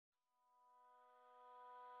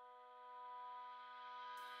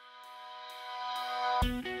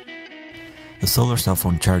The Solar Cell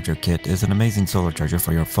Phone Charger Kit is an amazing solar charger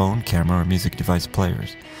for your phone, camera, or music device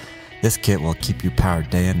players. This kit will keep you powered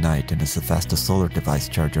day and night and is the fastest solar device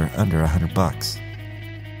charger under $100.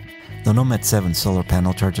 The Nomad 7 solar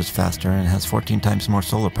panel charges faster and has 14 times more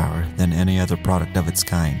solar power than any other product of its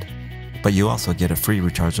kind. But you also get a free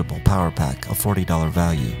rechargeable power pack of $40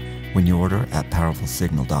 value when you order at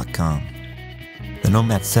PowerfulSignal.com. The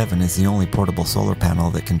Nomad 7 is the only portable solar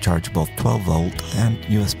panel that can charge both 12-volt and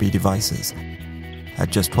USB devices.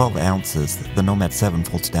 At just 12 ounces, the Nomad 7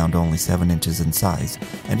 folds down to only 7 inches in size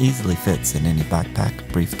and easily fits in any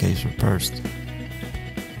backpack, briefcase, or purse.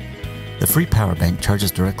 The free PowerBank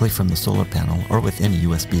charges directly from the solar panel or with any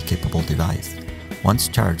USB-capable device. Once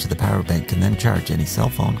charged, the PowerBank can then charge any cell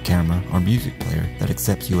phone, camera, or music player that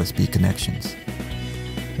accepts USB connections.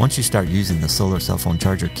 Once you start using the Solar Cell Phone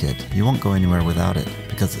Charger Kit, you won't go anywhere without it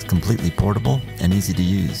because it's completely portable and easy to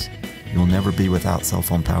use. You'll never be without cell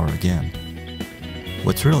phone power again.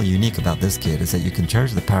 What's really unique about this kit is that you can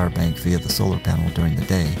charge the PowerBank via the solar panel during the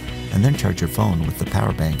day and then charge your phone with the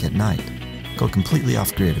PowerBank at night. Go completely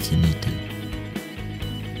off-grid if you need to.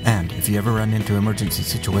 And if you ever run into emergency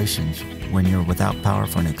situations when you're without power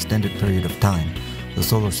for an extended period of time, the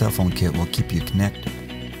Solar Cell Phone Kit will keep you connected.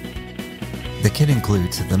 The kit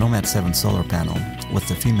includes the Nomad 7 solar panel with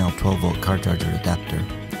the female 12-volt car charger adapter,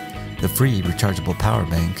 the free rechargeable power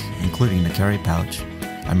bank, including a carry pouch,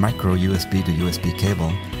 a micro USB to USB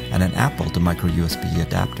cable, and an Apple to micro USB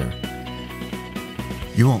adapter.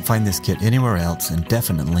 You won't find this kit anywhere else and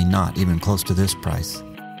definitely not even close to this price.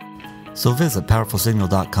 So visit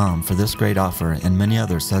PowerfulSignal.com for this great offer and many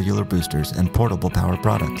other cellular boosters and portable power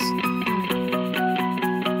products.